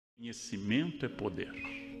Conhecimento é poder.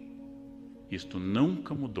 Isto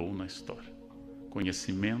nunca mudou na história.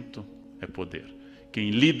 Conhecimento é poder.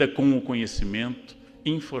 Quem lida com o conhecimento,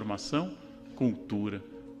 informação, cultura,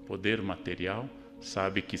 poder material,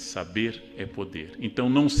 sabe que saber é poder. Então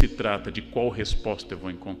não se trata de qual resposta eu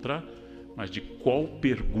vou encontrar, mas de qual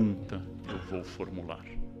pergunta eu vou formular.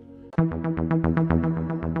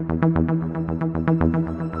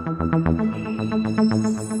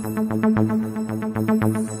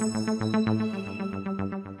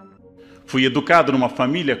 Fui educado numa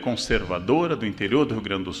família conservadora do interior do Rio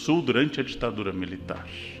Grande do Sul durante a ditadura militar.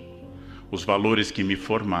 Os valores que me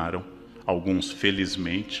formaram, alguns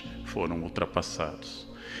felizmente, foram ultrapassados.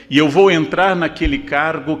 E eu vou entrar naquele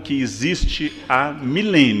cargo que existe há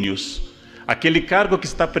milênios. Aquele cargo que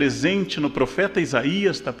está presente no profeta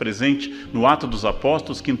Isaías, está presente no Atos dos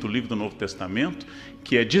Apóstolos, quinto livro do Novo Testamento,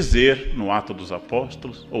 que é dizer no Atos dos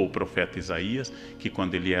Apóstolos, ou o profeta Isaías, que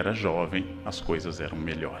quando ele era jovem as coisas eram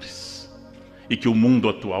melhores. E que o mundo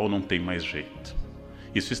atual não tem mais jeito.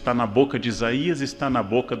 Isso está na boca de Isaías, está na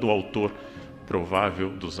boca do autor provável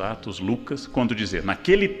dos Atos, Lucas, quando dizer: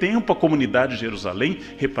 naquele tempo a comunidade de Jerusalém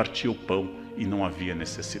repartia o pão e não havia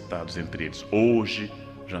necessitados entre eles. Hoje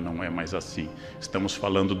já não é mais assim. Estamos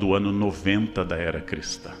falando do ano 90 da era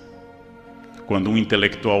cristã. Quando um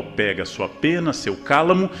intelectual pega sua pena, seu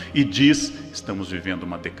cálamo e diz: estamos vivendo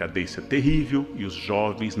uma decadência terrível e os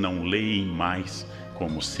jovens não leem mais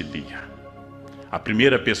como se lia. A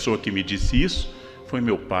primeira pessoa que me disse isso foi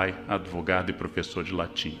meu pai, advogado e professor de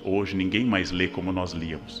latim. Hoje ninguém mais lê como nós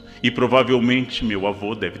líamos. E provavelmente meu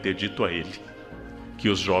avô deve ter dito a ele que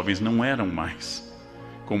os jovens não eram mais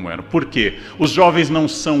como eram. Por quê? Os jovens não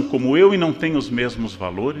são como eu e não têm os mesmos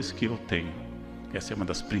valores que eu tenho. Essa é uma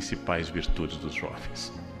das principais virtudes dos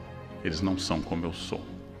jovens. Eles não são como eu sou.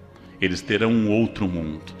 Eles terão um outro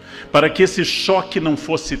mundo. Para que esse choque não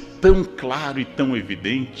fosse tão claro e tão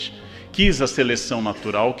evidente, quis a seleção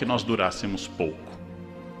natural que nós durássemos pouco.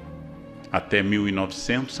 Até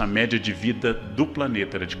 1900, a média de vida do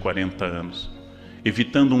planeta era de 40 anos,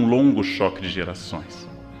 evitando um longo choque de gerações.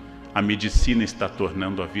 A medicina está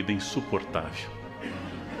tornando a vida insuportável,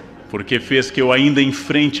 porque fez que eu ainda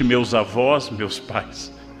enfrente meus avós, meus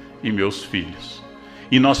pais e meus filhos.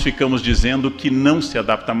 E nós ficamos dizendo que não se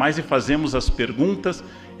adapta mais e fazemos as perguntas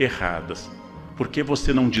erradas. Por que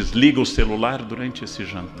você não desliga o celular durante esse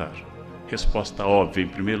jantar? Resposta óbvia, em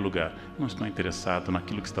primeiro lugar: não estou interessado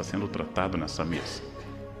naquilo que está sendo tratado nessa mesa.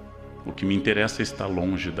 O que me interessa é estar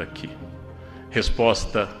longe daqui.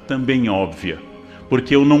 Resposta também óbvia,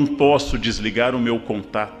 porque eu não posso desligar o meu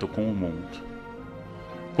contato com o mundo.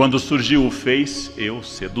 Quando surgiu o Face, eu,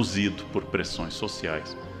 seduzido por pressões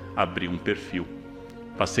sociais, abri um perfil.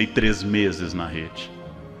 Passei 3 meses na rede.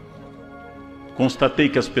 Constatei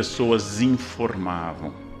que as pessoas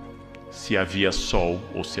informavam se havia sol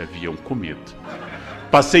ou se haviam comido.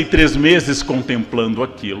 Passei 3 meses contemplando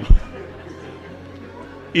aquilo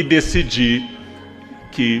e decidi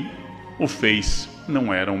que o Face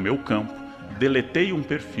não era o meu campo. Deletei um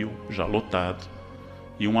perfil já lotado.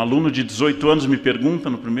 E um aluno de 18 anos me pergunta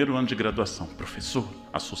no primeiro ano de graduação: professor,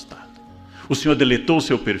 assustado, o senhor deletou o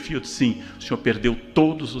seu perfil? Eu disse: sim. O senhor perdeu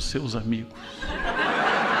todos os seus amigos.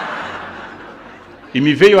 E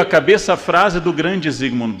me veio à cabeça a frase do grande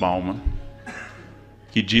Zygmunt Bauman,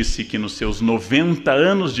 que disse que nos seus 90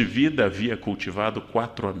 anos de vida havia cultivado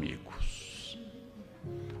 4 amigos.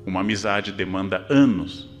 Uma amizade demanda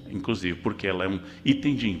anos, inclusive porque ela é um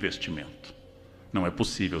item de investimento. Não é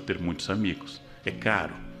possível ter muitos amigos. É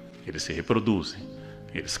caro, eles se reproduzem,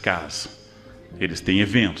 eles casam, eles têm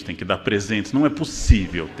eventos, têm que dar presentes. Não é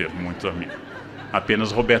possível ter muitos amigos.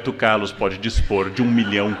 Apenas Roberto Carlos pode dispor de 1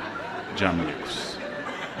 milhão de amigos,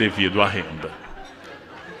 devido à renda.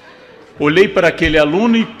 Olhei para aquele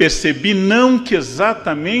aluno e percebi não que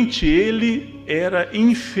exatamente ele era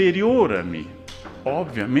inferior a mim.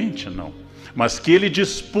 Obviamente não. Mas que ele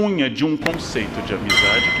dispunha de um conceito de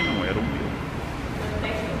amizade que não era o meu.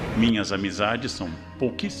 Minhas amizades são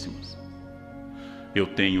pouquíssimas. Eu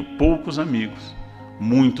tenho poucos amigos,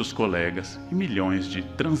 muitos colegas e milhões de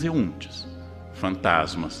transeuntes,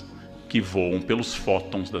 fantasmas, que voam pelos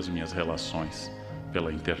fótons das minhas relações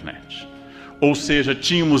pela internet. Ou seja,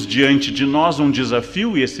 tínhamos diante de nós um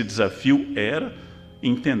desafio, e esse desafio era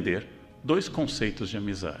entender 2 conceitos de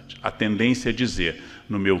amizade. A tendência é dizer: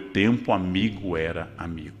 no meu tempo, amigo era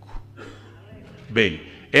amigo. Bem,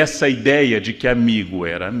 essa ideia de que amigo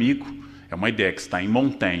era amigo é uma ideia que está em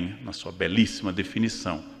Montaigne, na sua belíssima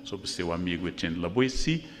definição sobre seu amigo Etienne de la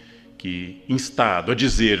Boétie, que, instado a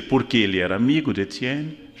dizer por que ele era amigo de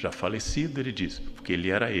Etienne, já falecido, ele diz: porque ele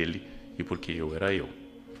era ele e porque eu era eu.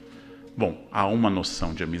 Bom, há uma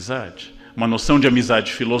noção de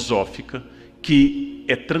amizade filosófica que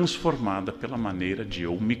é transformada pela maneira de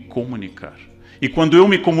eu me comunicar. E quando eu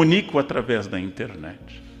me comunico através da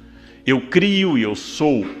internet, eu crio e eu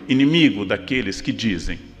sou inimigo daqueles que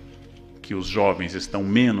dizem que os jovens estão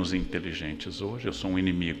menos inteligentes hoje. Eu sou um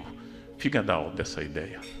inimigo figadal dessa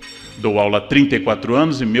ideia. Dou aula há 34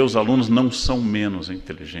 anos e meus alunos não são menos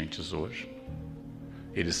inteligentes hoje.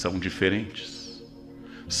 Eles são diferentes.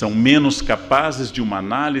 São menos capazes de uma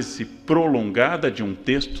análise prolongada de um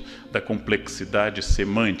texto da complexidade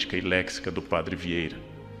semântica e léxica do Padre Vieira,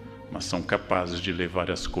 mas são capazes de ler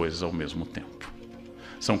várias coisas ao mesmo tempo.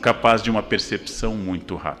 São capazes de uma percepção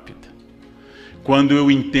muito rápida. Quando eu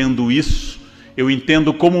entendo isso, eu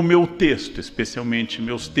entendo como o meu texto, especialmente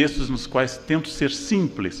meus textos nos quais tento ser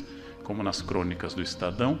simples, como nas crônicas do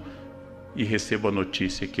Estadão, e recebo a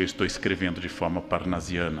notícia que eu estou escrevendo de forma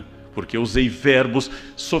parnasiana, porque eu usei verbos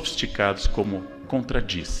sofisticados como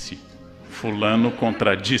contradisse. Fulano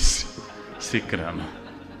contradisse cicrano.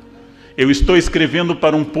 Eu estou escrevendo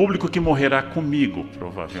para um público que morrerá comigo,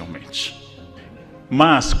 provavelmente.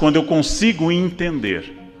 Mas quando eu consigo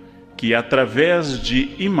entender que através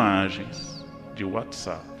de imagens, de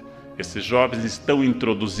WhatsApp, esses jovens estão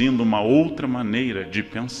introduzindo uma outra maneira de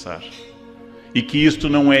pensar, e que isto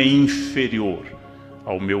não é inferior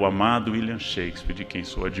ao meu amado William Shakespeare, de quem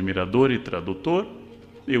sou admirador e tradutor,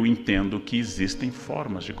 eu entendo que existem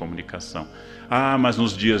formas de comunicação. Ah, mas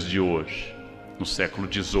nos dias de hoje, no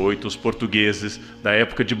século XVIII, os portugueses da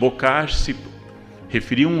época de Bocage se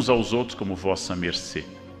referiam uns aos outros como vossa mercê.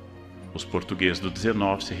 Os portugueses do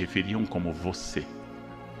XIX se referiam como você.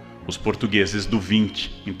 Os portugueses do XX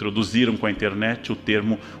introduziram com a internet o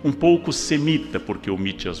termo um pouco semita, porque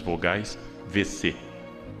omite as vogais, VC.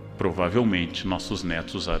 Provavelmente nossos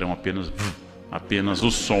netos usarão apenas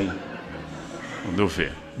o som, quando eu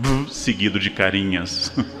ver, seguido de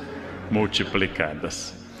carinhas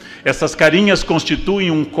multiplicadas. Essas carinhas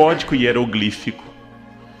constituem um código hieroglífico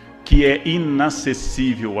que é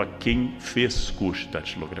inacessível a quem fez curso de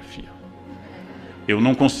datilografia. Eu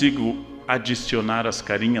não consigo adicionar as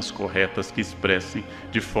carinhas corretas que expressem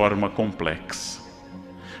de forma complexa.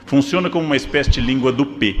 Funciona como uma espécie de língua do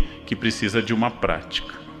P, que precisa de uma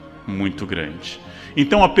prática muito grande.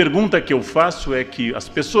 Então a pergunta que eu faço é que as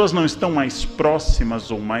pessoas não estão mais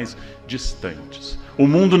próximas ou mais distantes. O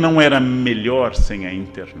mundo não era melhor sem a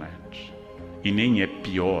internet, e nem é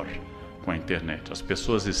pior com a internet. As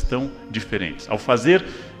pessoas estão diferentes. Ao fazer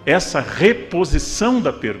essa reposição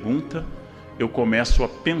da pergunta, eu começo a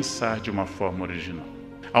pensar de uma forma original.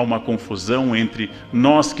 Há uma confusão entre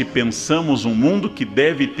nós que pensamos um mundo que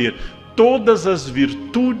deve ter todas as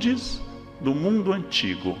virtudes do mundo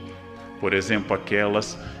antigo. Por exemplo,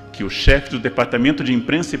 aquelas que o chefe do Departamento de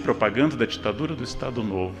Imprensa e Propaganda da ditadura do Estado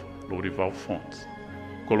Novo, Lourival Fontes,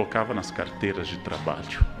 colocava nas carteiras de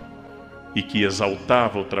trabalho, e que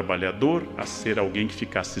exaltava o trabalhador a ser alguém que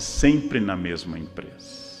ficasse sempre na mesma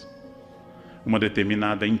empresa. Uma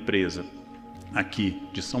determinada empresa aqui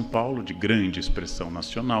de São Paulo, de grande expressão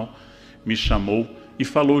nacional, me chamou e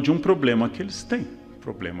falou de um problema que eles têm,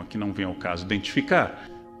 problema que não vem ao caso identificar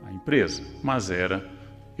a empresa, mas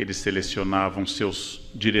eles selecionavam seus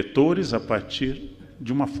diretores a partir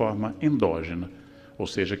de uma forma endógena, ou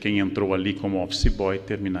seja, quem entrou ali como office boy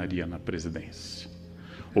terminaria na presidência.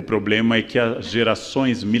 O problema é que as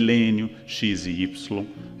gerações milênio, X e Y,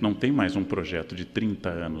 não têm mais um projeto de 30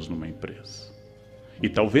 anos numa empresa. E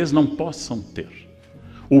talvez não possam ter.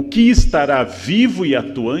 O que estará vivo e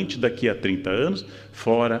atuante daqui a 30 anos,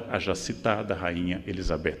 fora a já citada Rainha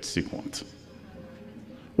Elizabeth II?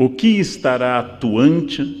 O que estará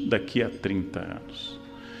atuante daqui a 30 anos?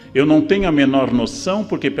 Eu não tenho a menor noção,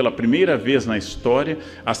 porque pela primeira vez na história,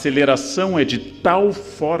 a aceleração é de tal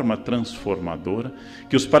forma transformadora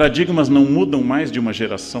que os paradigmas não mudam mais de uma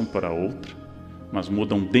geração para outra, mas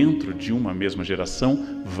mudam dentro de uma mesma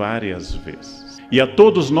geração várias vezes. E a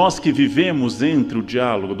todos nós que vivemos entre o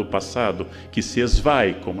diálogo do passado, que se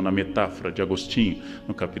esvai, como na metáfora de Agostinho,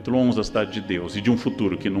 no capítulo 11 da Cidade de Deus, e de um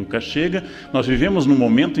futuro que nunca chega, nós vivemos num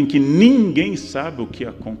momento em que ninguém sabe o que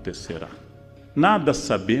acontecerá. Nada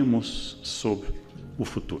sabemos sobre o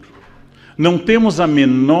futuro. Não temos a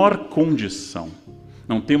menor condição,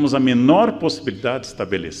 não temos a menor possibilidade de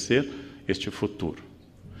estabelecer este futuro.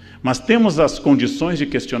 Mas temos as condições de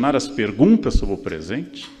questionar as perguntas sobre o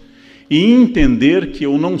presente e entender que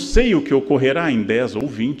eu não sei o que ocorrerá em 10 ou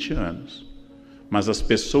 20 anos, mas as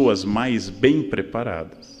pessoas mais bem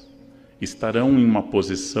preparadas estarão em uma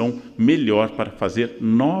posição melhor para fazer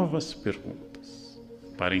novas perguntas.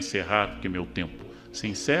 Para encerrar, porque meu tempo se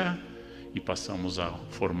encerra, e passamos ao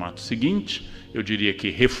formato seguinte. Eu diria que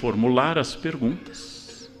reformular as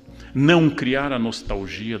perguntas, não criar a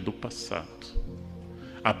nostalgia do passado,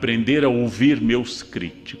 aprender a ouvir meus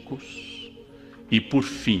críticos e, por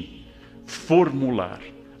fim, formular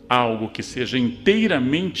algo que seja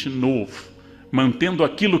inteiramente novo, mantendo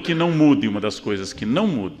aquilo que não muda. E uma das coisas que não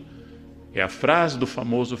muda é a frase do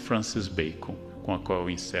famoso Francis Bacon, com a qual eu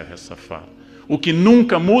encerro essa fala. O que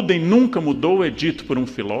nunca muda e nunca mudou é dito por um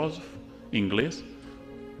filósofo inglês,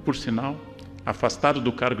 por sinal, afastado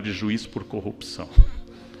do cargo de juiz por corrupção.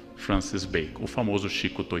 Francis Bacon, o famoso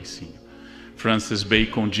Chico Toicinho. Francis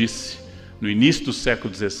Bacon disse, no início do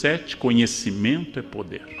século XVII, conhecimento é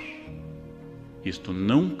poder. Isto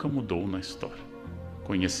nunca mudou na história.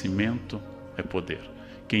 Conhecimento é poder.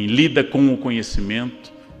 Quem lida com o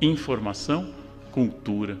conhecimento, informação,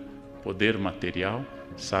 cultura, poder material,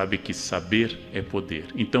 sabe que saber é poder.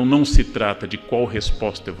 Então não se trata de qual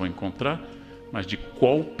resposta eu vou encontrar, mas de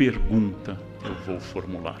qual pergunta eu vou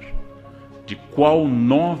formular. De qual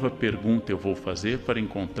nova pergunta eu vou fazer para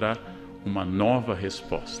encontrar uma nova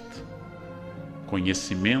resposta.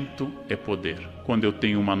 Conhecimento é poder. Quando eu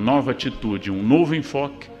tenho uma nova atitude, um novo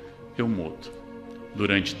enfoque, eu mudo.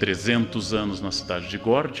 Durante 300 anos na cidade de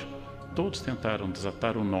Grande, todos tentaram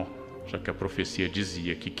desatar o nó, já que a profecia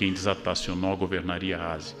dizia que quem desatasse o nó governaria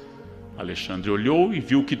a Ásia. Alexandre olhou e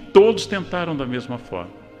viu que todos tentaram da mesma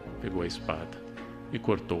forma. Pegou a espada e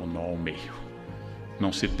cortou o nó ao meio.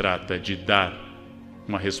 Não se trata de dar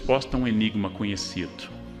uma resposta a um enigma conhecido,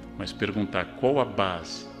 mas perguntar qual a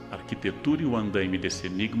base, a arquitetura e o andaime desse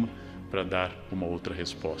enigma para dar uma outra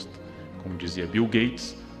resposta. Como dizia Bill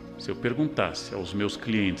Gates, se eu perguntasse aos meus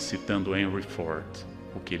clientes, citando Henry Ford,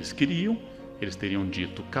 o que eles queriam, eles teriam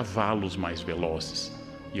dito cavalos mais velozes,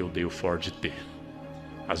 e eu dei o Ford T.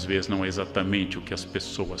 Às vezes não é exatamente o que as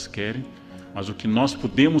pessoas querem, mas o que nós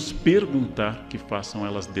podemos perguntar que façam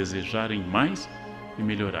elas desejarem mais e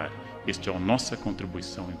melhorar. Esta é a nossa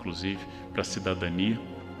contribuição, inclusive, para a cidadania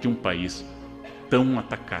de um país tão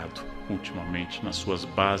atacado ultimamente nas suas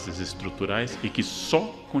bases estruturais e que só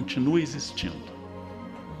continua existindo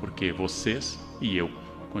porque vocês e eu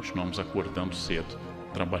continuamos acordando cedo,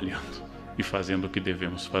 trabalhando e fazendo o que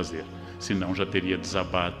devemos fazer, senão já teria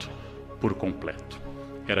desabado por completo.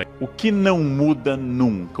 O que não muda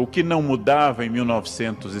nunca, o que não mudava em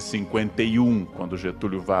 1951, quando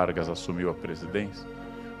Getúlio Vargas assumiu a presidência,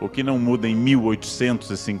 o que não muda em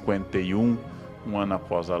 1851, um ano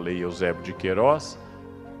após a lei Eusébio de Queiroz,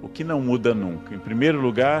 o que não muda nunca. Em primeiro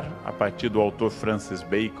lugar, a partir do autor Francis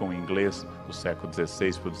Bacon, inglês do século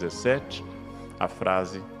XVI para o XVII, a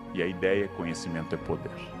frase e a ideia: conhecimento é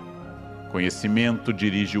poder. Conhecimento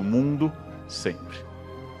dirige o mundo sempre.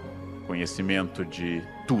 Conhecimento de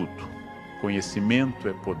tudo. Conhecimento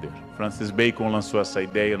é poder. Francis Bacon lançou essa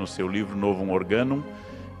ideia no seu livro Novum Organum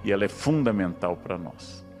e ela é fundamental para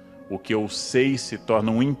nós. O que eu sei se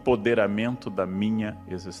torna um empoderamento da minha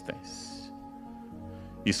existência.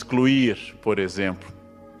 Excluir, por exemplo,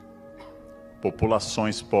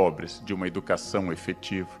 populações pobres de uma educação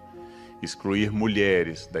efetiva, excluir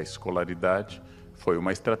mulheres da escolaridade, foi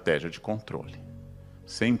uma estratégia de controle.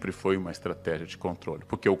 Sempre foi uma estratégia de controle,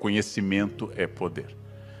 porque o conhecimento é poder.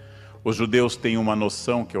 Os judeus têm uma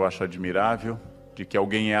noção que eu acho admirável, de que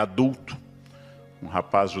alguém é adulto. Um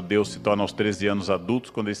rapaz judeu se torna aos 13 anos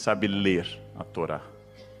adulto quando ele sabe ler a Torá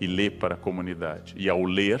e ler para a comunidade. E ao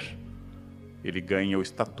ler, ele ganha o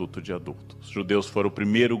estatuto de adulto. Os judeus foram o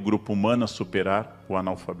primeiro grupo humano a superar o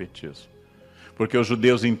analfabetismo. Porque os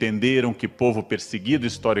judeus entenderam que povo perseguido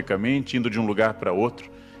historicamente, indo de um lugar para outro,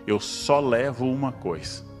 eu só levo uma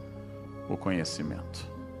coisa: o conhecimento.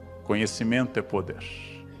 Conhecimento é poder.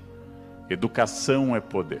 Educação é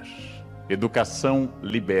poder. Educação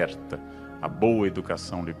liberta. A boa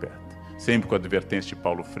educação liberta. Sempre com a advertência de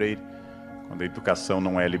Paulo Freire: quando a educação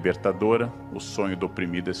não é libertadora, o sonho do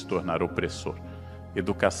oprimido é se tornar opressor.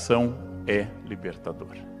 Educação é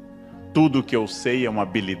libertadora. Tudo o que eu sei é uma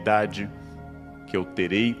habilidade que eu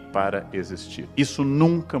terei para existir. Isso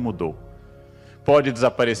nunca mudou. Pode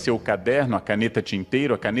desaparecer o caderno, a caneta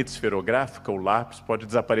tinteiro, a caneta esferográfica, o lápis, pode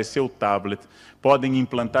desaparecer o tablet, podem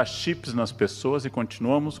implantar chips nas pessoas e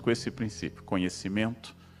continuamos com esse princípio.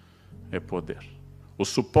 Conhecimento é poder. O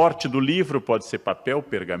suporte do livro pode ser papel,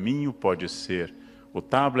 pergaminho, pode ser o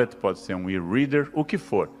tablet, pode ser um e-reader, o que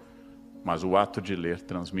for. Mas o ato de ler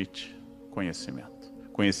transmite conhecimento.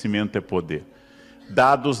 Conhecimento é poder.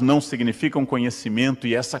 Dados não significam conhecimento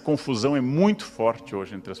e essa confusão é muito forte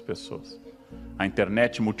hoje entre as pessoas. A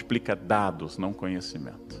internet multiplica dados, não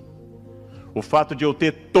conhecimento. O fato de eu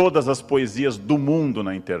ter todas as poesias do mundo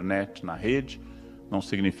na internet, na rede, não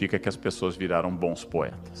significa que as pessoas viraram bons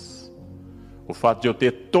poetas. O fato de eu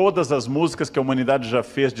ter todas as músicas que a humanidade já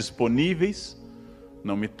fez disponíveis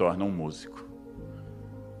não me torna um músico.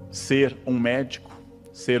 Ser um médico,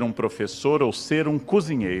 ser um professor ou ser um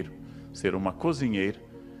cozinheiro, ser uma cozinheira,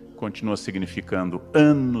 continua significando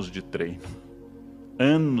anos de treino,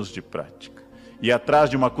 anos de prática. E atrás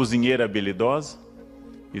de uma cozinheira habilidosa,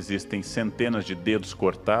 existem centenas de dedos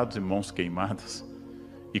cortados e mãos queimadas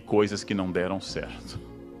e coisas que não deram certo.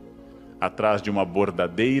 Atrás de uma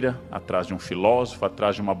bordadeira, atrás de um filósofo,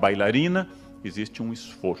 atrás de uma bailarina, existe um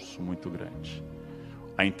esforço muito grande.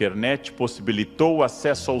 A internet possibilitou o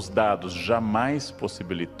acesso aos dados, jamais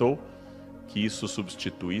possibilitou que isso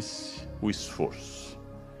substituísse o esforço.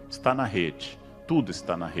 Está na rede, tudo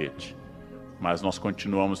está na rede, mas nós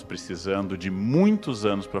continuamos precisando de muitos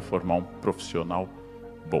anos para formar um profissional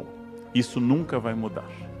bom. Isso nunca vai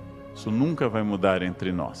mudar. Isso nunca vai mudar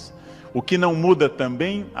entre nós. O que não muda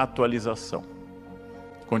também, a atualização.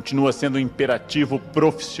 Continua sendo um imperativo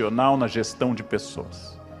profissional na gestão de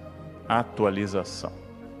pessoas. Atualização.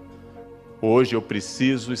 Hoje eu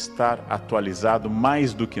preciso estar atualizado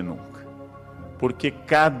mais do que nunca, porque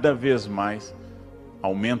cada vez mais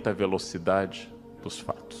aumenta a velocidade dos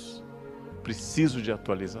fatos. Preciso de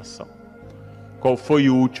atualização. Qual foi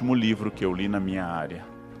o último livro que eu li na minha área?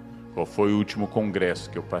 Qual foi o último congresso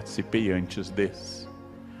que eu participei antes desse?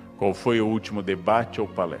 Qual foi o último debate ou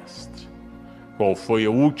palestra? Qual foi a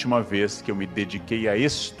última vez que eu me dediquei a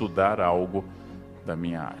estudar algo da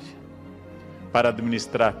minha área? Para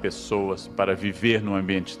administrar pessoas, para viver no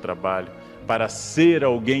ambiente de trabalho, para ser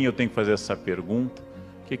alguém, eu tenho que fazer essa pergunta: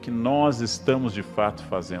 o que é que nós estamos de fato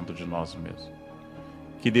fazendo de nós mesmos?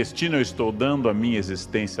 Que destino eu estou dando à minha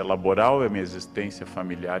existência laboral e à minha existência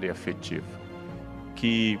familiar e afetiva?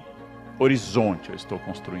 Que horizonte eu estou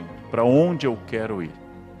construindo? Para onde eu quero ir?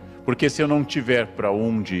 Porque se eu não tiver para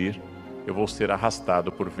onde ir, eu vou ser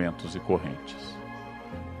arrastado por ventos e correntes.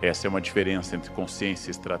 Essa é uma diferença entre consciência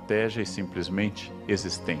e estratégia e simplesmente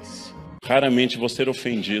existência. Raramente vou ser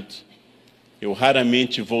ofendido. Eu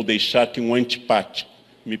raramente vou deixar que um antipático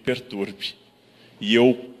me perturbe. E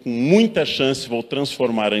eu, com muita chance, vou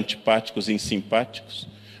transformar antipáticos em simpáticos,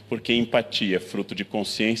 porque empatia é fruto de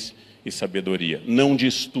consciência e sabedoria. Não de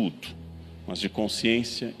estudo, mas de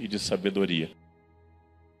consciência e de sabedoria.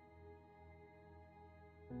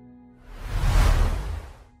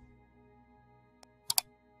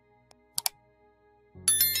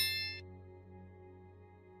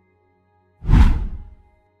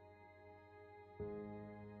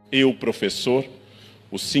 Eu, professor,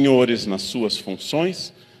 os senhores nas suas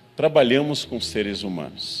funções, trabalhamos com seres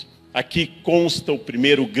humanos. Aqui consta o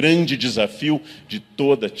primeiro grande desafio de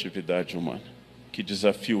toda atividade humana. Que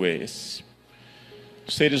desafio é esse?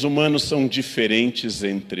 Os seres humanos são diferentes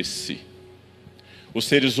entre si. Os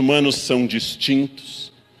seres humanos são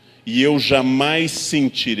distintos e eu jamais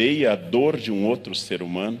sentirei a dor de um outro ser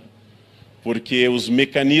humano, porque os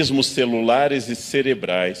mecanismos celulares e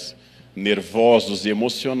cerebrais, nervosos e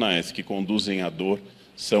emocionais que conduzem à dor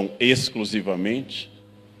são exclusivamente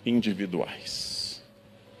individuais.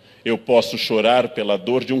 Eu posso chorar pela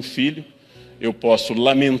dor de um filho, eu posso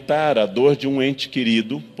lamentar a dor de um ente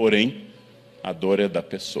querido, porém, a dor é da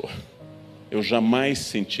pessoa. Eu jamais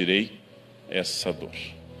sentirei essa dor.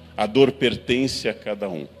 A dor pertence a cada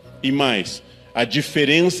um. E mais, a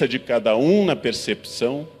diferença de cada um na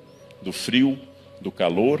percepção do frio, do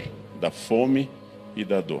calor, da fome e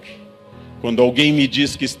da dor. Quando alguém me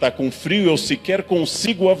diz que está com frio, eu sequer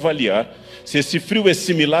consigo avaliar se esse frio é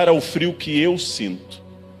similar ao frio que eu sinto.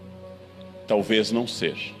 Talvez não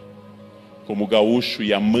seja. Como gaúcho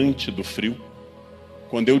e amante do frio,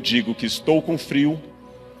 quando eu digo que estou com frio,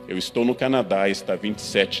 eu estou no Canadá, está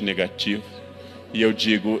 27 negativo, e eu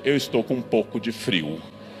digo, eu estou com um pouco de frio.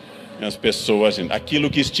 E as pessoas, aquilo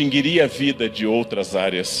que extinguiria a vida de outras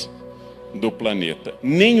áreas do planeta.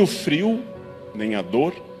 Nem o frio, nem a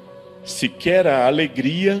dor, sequer a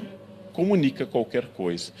alegria comunica qualquer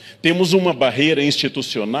coisa. Temos uma barreira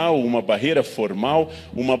institucional, uma barreira formal,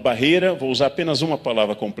 uma barreira, vou usar apenas uma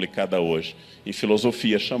palavra complicada hoje. Em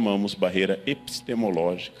filosofia chamamos barreira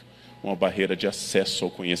epistemológica, uma barreira de acesso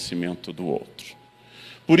ao conhecimento do outro.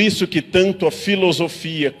 Por isso que tanto a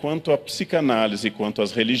filosofia, quanto a psicanálise, quanto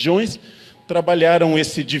as religiões, trabalharam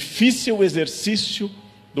esse difícil exercício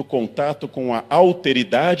do contato com a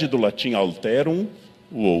alteridade, do latim alterum,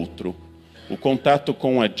 o outro, o contato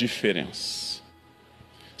com a diferença.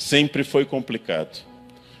 Sempre foi complicado,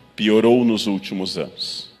 piorou nos últimos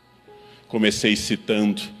anos. Comecei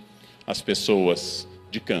citando as pessoas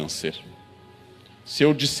de câncer. Se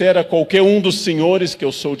eu disser a qualquer um dos senhores que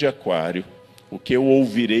eu sou de aquário, o que eu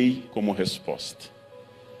ouvirei como resposta?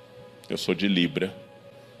 Eu sou de Libra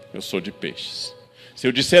Eu sou de peixes. Se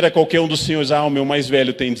eu disser a qualquer um dos senhores, o meu mais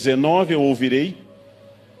velho tem 19, eu ouvirei,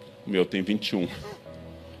 o meu tem 21.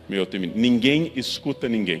 Ninguém escuta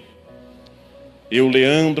ninguém. Eu,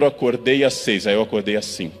 Leandro, acordei às 6, aí eu acordei às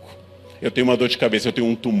 5. Eu tenho uma dor de cabeça, eu tenho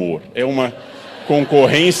um tumor. É uma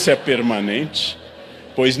concorrência permanente,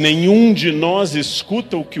 pois nenhum de nós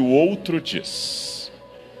escuta o que o outro diz.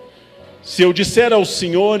 Se eu disser aos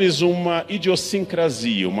senhores uma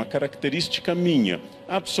idiosincrasia, uma característica minha,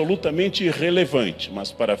 absolutamente irrelevante,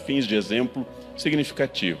 mas para fins de exemplo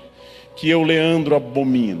significativo, que eu, Leandro,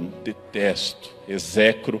 abomino, detesto,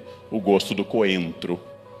 execro o gosto do coentro.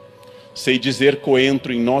 Sei dizer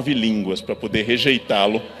coentro em 9 línguas para poder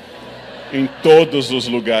rejeitá-lo em todos os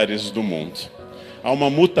lugares do mundo. Há uma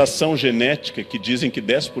mutação genética que dizem que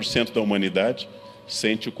 10% da humanidade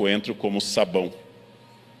sente o coentro como sabão.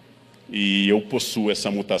 E eu possuo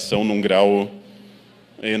essa mutação num grau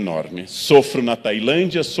enorme. Sofro na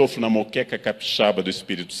Tailândia, sofro na moqueca capixaba do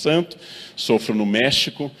Espírito Santo, sofro no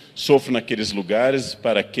México, sofro naqueles lugares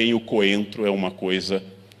para quem o coentro é uma coisa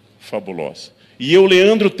fabulosa. E eu,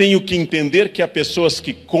 Leandro, tenho que entender que há pessoas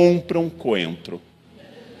que compram coentro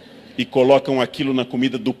e colocam aquilo na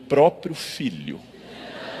comida do próprio filho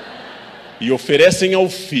e oferecem ao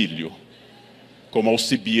filho, como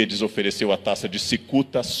Alcibíades ofereceu a taça de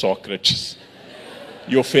cicuta a Sócrates,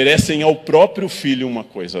 e oferecem ao próprio filho uma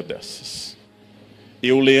coisa dessas.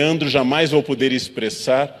 Eu, Leandro, jamais vou poder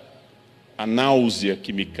expressar a náusea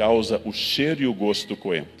que me causa o cheiro e o gosto do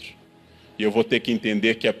coentro. E eu vou ter que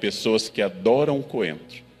entender que há pessoas que adoram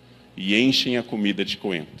coentro e enchem a comida de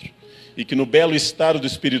coentro. E que no belo estado do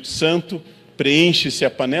Espírito Santo, preenche-se a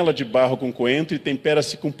panela de barro com coentro e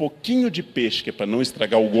tempera-se com um pouquinho de peixe, que é para não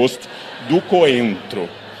estragar o gosto do coentro,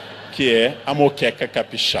 que é a moqueca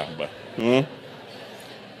capixaba.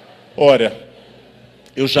 Ora,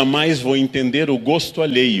 eu jamais vou entender o gosto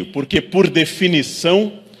alheio, porque, por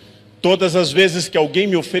definição, todas as vezes que alguém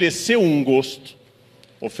me ofereceu um gosto,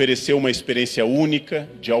 ofereceu uma experiência única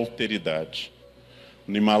de alteridade.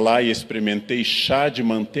 No Himalaia experimentei chá de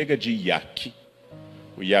manteiga de iaque.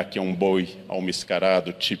 O iaque é um boi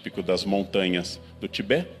almiscarado típico das montanhas do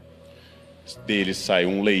Tibete. Dele sai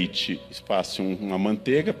um leite, passa uma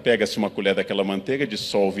manteiga, pega-se uma colher daquela manteiga,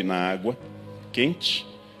 dissolve na água quente,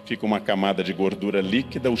 fica uma camada de gordura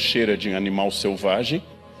líquida, o cheiro é de animal selvagem,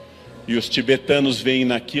 e os tibetanos veem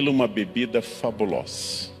naquilo uma bebida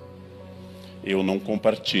fabulosa. Eu não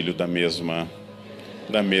compartilho da mesma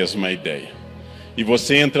ideia. E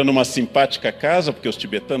você entra numa simpática casa, porque os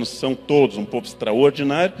tibetanos são todos um povo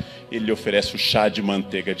extraordinário, ele lhe oferece o chá de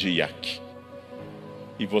manteiga de iaque.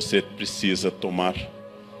 E você precisa tomar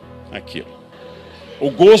aquilo.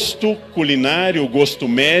 O gosto culinário, o gosto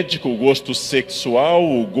médico, o gosto sexual,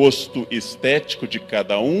 o gosto estético de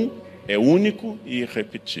cada um é único e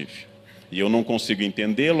irrepetível. E eu não consigo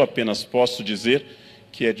entendê-lo, apenas posso dizer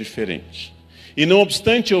que é diferente. E não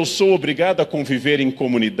obstante, eu sou obrigado a conviver em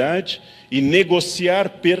comunidade e negociar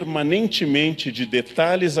permanentemente de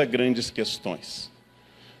detalhes a grandes questões.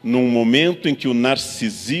 Num momento em que o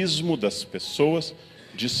narcisismo das pessoas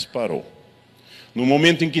disparou. No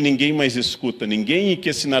momento em que ninguém mais escuta ninguém e que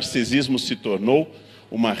esse narcisismo se tornou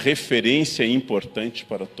uma referência importante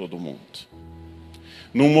para todo mundo.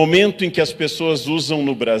 Num momento em que as pessoas usam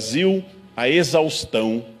no Brasil a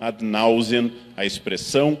exaustão, ad nauseam, a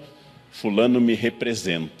expressão fulano me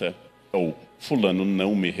representa, ou fulano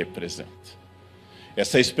não me representa.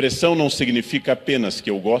 Essa expressão não significa apenas que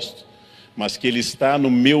eu gosto, mas que ele está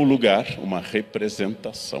no meu lugar, uma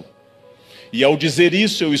representação. E ao dizer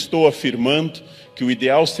isso, eu estou afirmando que o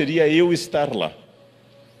ideal seria eu estar lá.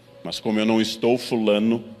 Mas como eu não estou,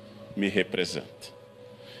 fulano me representa.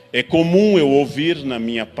 É comum eu ouvir na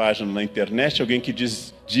minha página na internet alguém que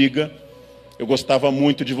diga, eu gostava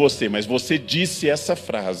muito de você, mas você disse essa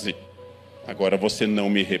frase. Agora você não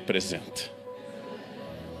me representa.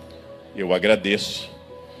 Eu agradeço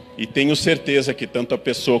e tenho certeza que tanto a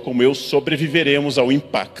pessoa como eu sobreviveremos ao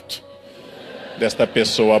impacto desta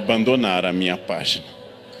pessoa abandonar a minha página.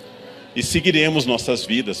 E seguiremos nossas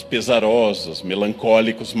vidas pesarosos,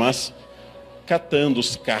 melancólicos, mas catando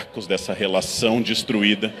os cacos dessa relação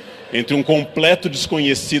destruída entre um completo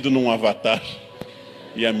desconhecido num avatar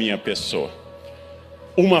e a minha pessoa.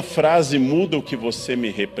 Uma frase muda o que você me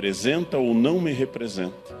representa ou não me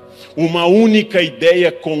representa. Uma única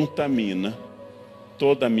ideia contamina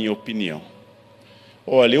toda a minha opinião.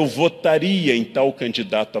 Olha, eu votaria em tal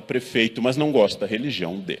candidato a prefeito, mas não gosto da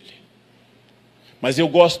religião dele. Mas eu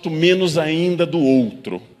gosto menos ainda do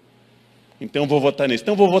outro. Então vou votar nesse.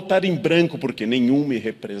 Então vou votar em branco, porque nenhum me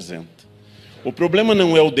representa. O problema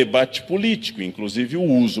não é o debate político, inclusive o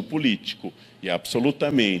uso político, e é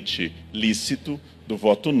absolutamente lícito, do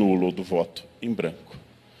voto nulo ou do voto em branco.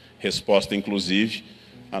 Resposta, inclusive,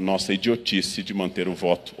 à nossa idiotice de manter o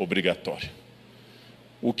voto obrigatório.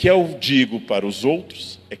 O que eu digo para os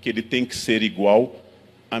outros é que ele tem que ser igual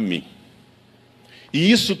a mim.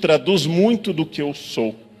 E isso traduz muito do que eu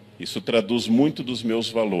sou, isso traduz muito dos meus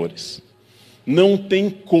valores. Não tem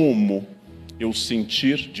como eu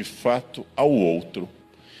sentir de fato ao outro.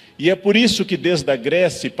 E é por isso que desde a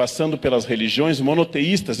Grécia, passando pelas religiões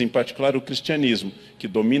monoteístas, em particular o cristianismo, que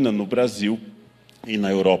domina no Brasil e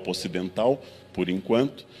na Europa Ocidental, por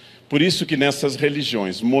enquanto, por isso que nessas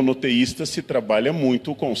religiões monoteístas se trabalha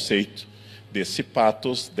muito o conceito desse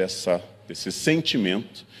pathos, desse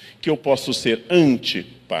sentimento, que eu posso ser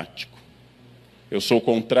antipático. Eu sou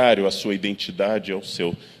contrário à sua identidade, ao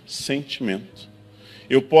seu sentimento.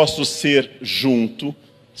 Eu posso ser junto,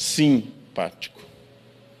 simpático.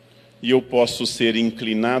 E eu posso ser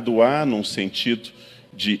inclinado a, num sentido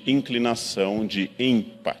de inclinação, de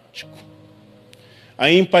empático.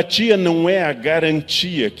 A empatia não é a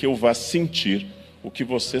garantia que eu vá sentir o que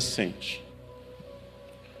você sente.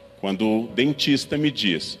 Quando o dentista me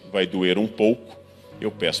diz, vai doer um pouco, eu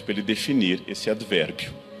peço para ele definir esse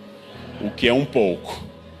advérbio. O que é um pouco?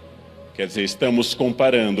 Quer dizer, estamos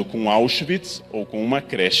comparando com Auschwitz ou com uma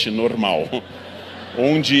creche normal,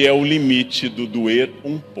 onde é o limite do doer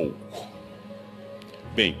um pouco.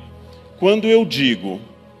 Bem, quando eu digo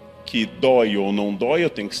que dói ou não dói, eu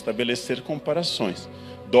tenho que estabelecer comparações.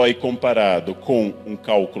 Dói comparado com um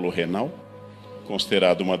cálculo renal,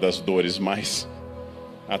 considerado uma das dores mais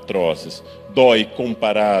atrozes. Dói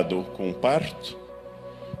comparado com um parto.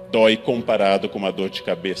 Dói comparado com uma dor de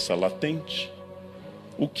cabeça latente.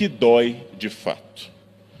 O que dói de fato?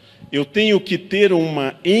 Eu tenho que ter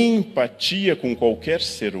uma empatia com qualquer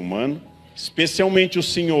ser humano, especialmente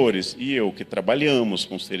os senhores e eu que trabalhamos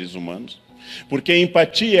com seres humanos, porque a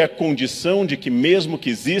empatia é a condição de que mesmo que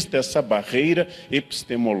exista essa barreira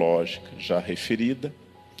epistemológica já referida,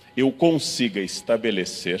 eu consiga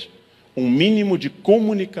estabelecer um mínimo de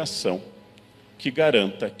comunicação que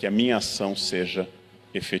garanta que a minha ação seja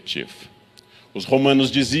efetiva. Os romanos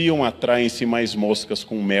diziam, atraem-se mais moscas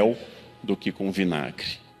com mel do que com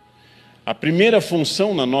vinagre. A primeira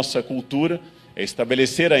função na nossa cultura é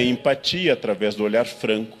estabelecer a empatia através do olhar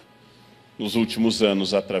franco, nos últimos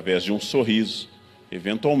anos através de um sorriso,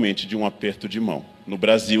 eventualmente de um aperto de mão. No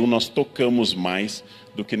Brasil nós tocamos mais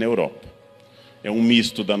do que na Europa. É um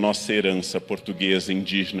misto da nossa herança portuguesa,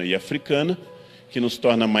 indígena e africana que nos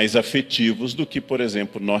torna mais afetivos do que, por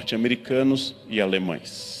exemplo, norte-americanos e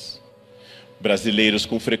alemães. Brasileiros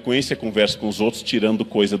com frequência conversam com os outros tirando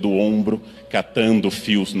coisa do ombro, catando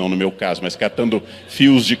fios, não no meu caso, mas catando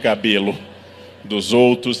fios de cabelo dos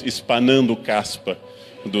outros, espanando caspa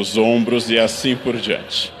dos ombros e assim por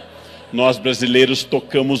diante. Nós brasileiros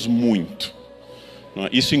tocamos muito.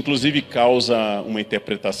 Isso inclusive causa uma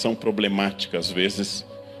interpretação problemática às vezes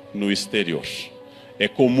no exterior. É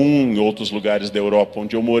comum em outros lugares da Europa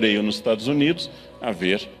onde eu morei ou nos Estados Unidos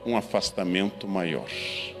haver um afastamento maior.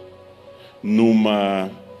 Numa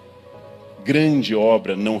grande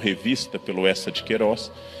obra não revista pelo Essa de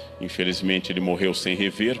Queiroz, infelizmente ele morreu sem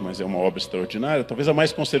rever, mas é uma obra extraordinária, talvez a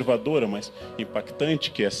mais conservadora, mais impactante,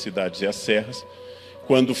 que é As Cidades e as Serras,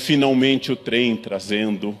 quando finalmente o trem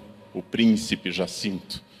trazendo o príncipe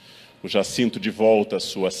Jacinto, o Jacinto de volta às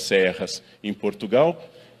suas serras em Portugal,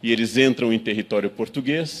 e eles entram em território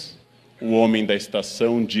português, o homem da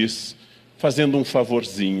estação diz, fazendo um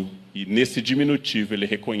favorzinho, e nesse diminutivo ele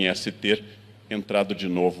reconhece ter entrado de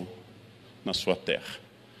novo na sua terra.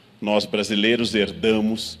 Nós brasileiros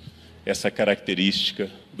herdamos essa característica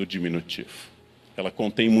do diminutivo. Ela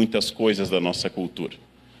contém muitas coisas da nossa cultura.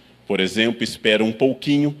 Por exemplo, espera um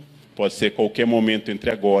pouquinho, pode ser qualquer momento entre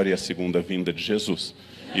agora e a segunda vinda de Jesus.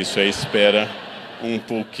 Isso é espera um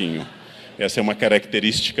pouquinho. Essa é uma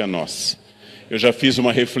característica nossa. Eu já fiz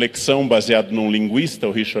uma reflexão baseada num linguista,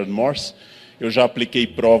 o Richard Morse. Eu já apliquei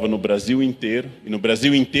prova no Brasil inteiro. E no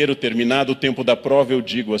Brasil inteiro, terminado o tempo da prova, eu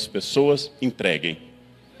digo às pessoas, entreguem.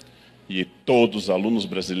 E todos os alunos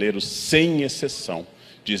brasileiros, sem exceção,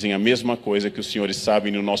 dizem a mesma coisa que os senhores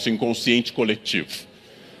sabem no nosso inconsciente coletivo.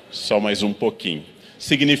 Só mais um pouquinho.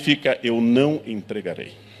 Significa, eu não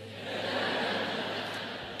entregarei.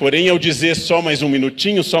 Porém, ao dizer só mais um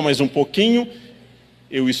minutinho, só mais um pouquinho,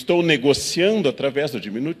 eu estou negociando através do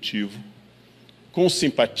diminutivo, com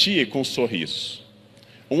simpatia e com sorriso.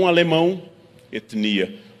 Um alemão,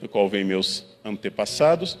 etnia do qual vêm meus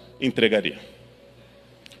antepassados, entregaria.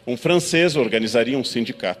 Um francês organizaria um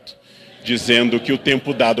sindicato, dizendo que o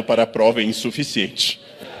tempo dado para a prova é insuficiente.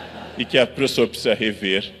 e que a professora precisa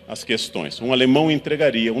rever as questões. Um alemão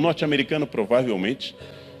entregaria, um norte-americano provavelmente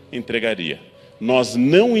entregaria. Nós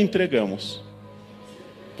não entregamos,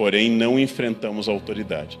 porém não enfrentamos a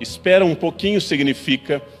autoridade. Espera um pouquinho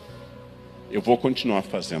significa, eu vou continuar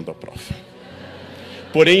fazendo a prova.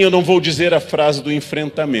 Porém eu não vou dizer a frase do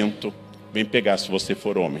enfrentamento. Vem pegar se você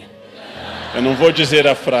for homem. Eu não vou dizer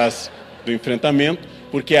a frase do enfrentamento,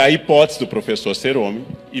 porque há a hipótese do professor ser homem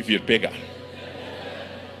e vir pegar.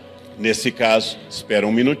 Nesse caso, espera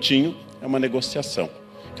um minutinho, é uma negociação,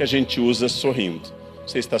 que a gente usa sorrindo.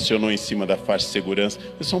 Você estacionou em cima da faixa de segurança,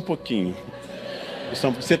 só um pouquinho.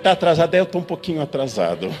 Você está atrasado? Eu estou um pouquinho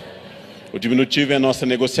atrasado. O diminutivo é a nossa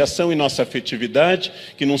negociação e nossa afetividade,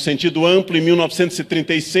 que num sentido amplo, em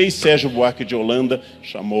 1936, Sérgio Buarque de Holanda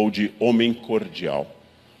chamou de homem cordial.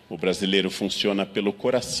 O brasileiro funciona pelo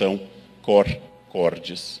coração, cor,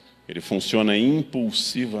 cordis. Ele funciona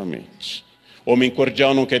impulsivamente. Homem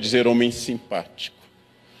cordial não quer dizer homem simpático.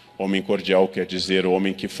 Homem cordial quer dizer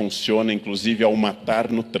homem que funciona, inclusive, ao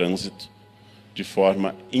matar no trânsito, de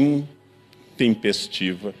forma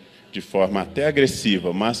intempestiva, de forma até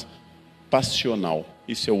agressiva, mas passional.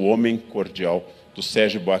 Isso é o homem cordial do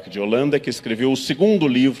Sérgio Buarque de Holanda, que escreveu o segundo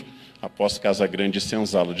livro, após Casa Grande e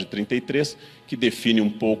Senzala, de 33, que define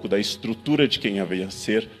um pouco da estrutura de quem havia a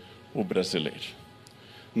ser o brasileiro.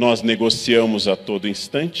 Nós negociamos a todo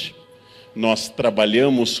instante, nós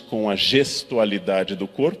trabalhamos com a gestualidade do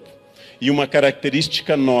corpo, e uma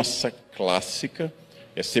característica nossa clássica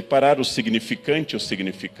é separar o significante e o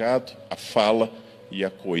significado, a fala e a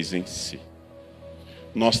coisa em si.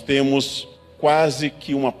 Nós temos quase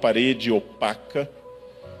que uma parede opaca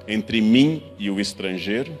entre mim e o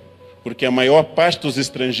estrangeiro, porque a maior parte dos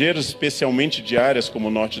estrangeiros, especialmente de áreas como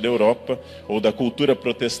o norte da Europa ou da cultura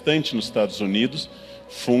protestante nos Estados Unidos,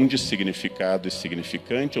 funde significado e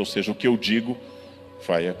significante, ou seja, o que eu digo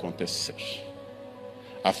vai acontecer.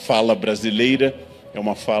 A fala brasileira é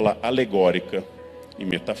uma fala alegórica e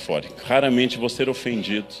metafórica. Raramente vou ser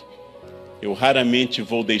ofendido. Eu raramente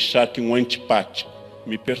vou deixar que um antipático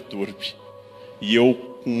me perturbe. E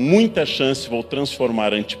eu, com muita chance, vou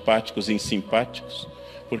transformar antipáticos em simpáticos,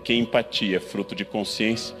 porque empatia é fruto de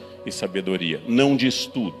consciência e sabedoria. Não de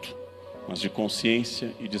estudo, mas de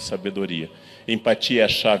consciência e de sabedoria. Empatia é a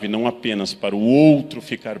chave não apenas para o outro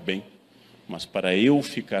ficar bem, mas para eu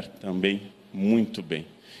ficar também muito bem.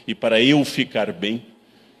 E para eu ficar bem,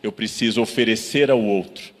 eu preciso oferecer ao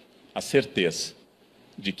outro a certeza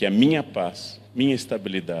de que a minha paz, minha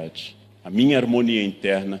estabilidade, a minha harmonia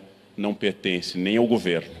interna não pertence nem ao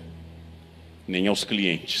governo, nem aos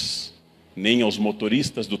clientes, nem aos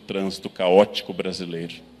motoristas do trânsito caótico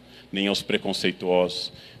brasileiro, nem aos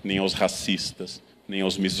preconceituosos, nem aos racistas, nem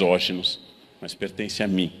aos misóginos, mas pertence a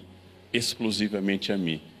mim, exclusivamente a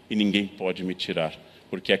mim, e ninguém pode me tirar,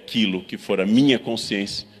 porque aquilo que for a minha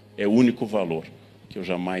consciência é o único valor que eu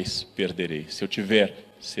jamais perderei. Se eu tiver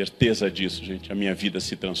certeza disso, gente, a minha vida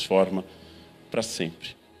se transforma para sempre,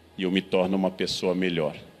 e eu me torno uma pessoa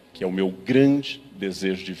melhor, que é o meu grande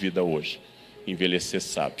desejo de vida hoje, envelhecer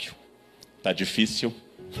sábio. Está difícil,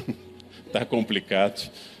 está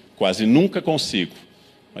complicado, quase nunca consigo,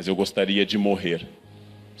 mas eu gostaria de morrer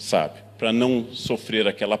sábio, para não sofrer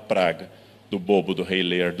aquela praga do bobo do Rei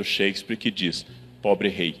Lear do Shakespeare que diz, pobre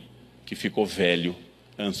rei, que ficou velho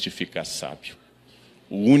antes de ficar sábio.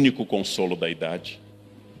 O único consolo da idade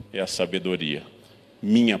é a sabedoria.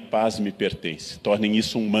 Minha paz me pertence. Tornem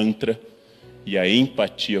isso um mantra e a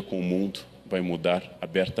empatia com o mundo vai mudar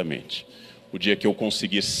abertamente. O dia que eu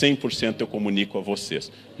conseguir 100% eu comunico a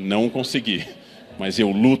vocês. Não consegui, mas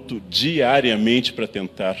eu luto diariamente para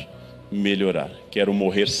tentar melhorar. Quero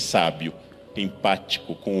morrer sábio,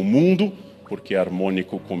 empático com o mundo, porque é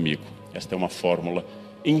harmônico comigo. Esta é uma fórmula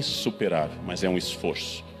insuperável, mas é um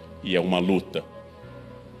esforço e é uma luta.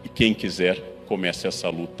 E quem quiser, comece essa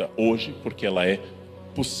luta hoje, porque ela é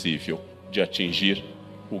possível de atingir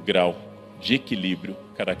o grau de equilíbrio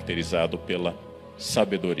caracterizado pela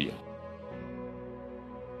sabedoria.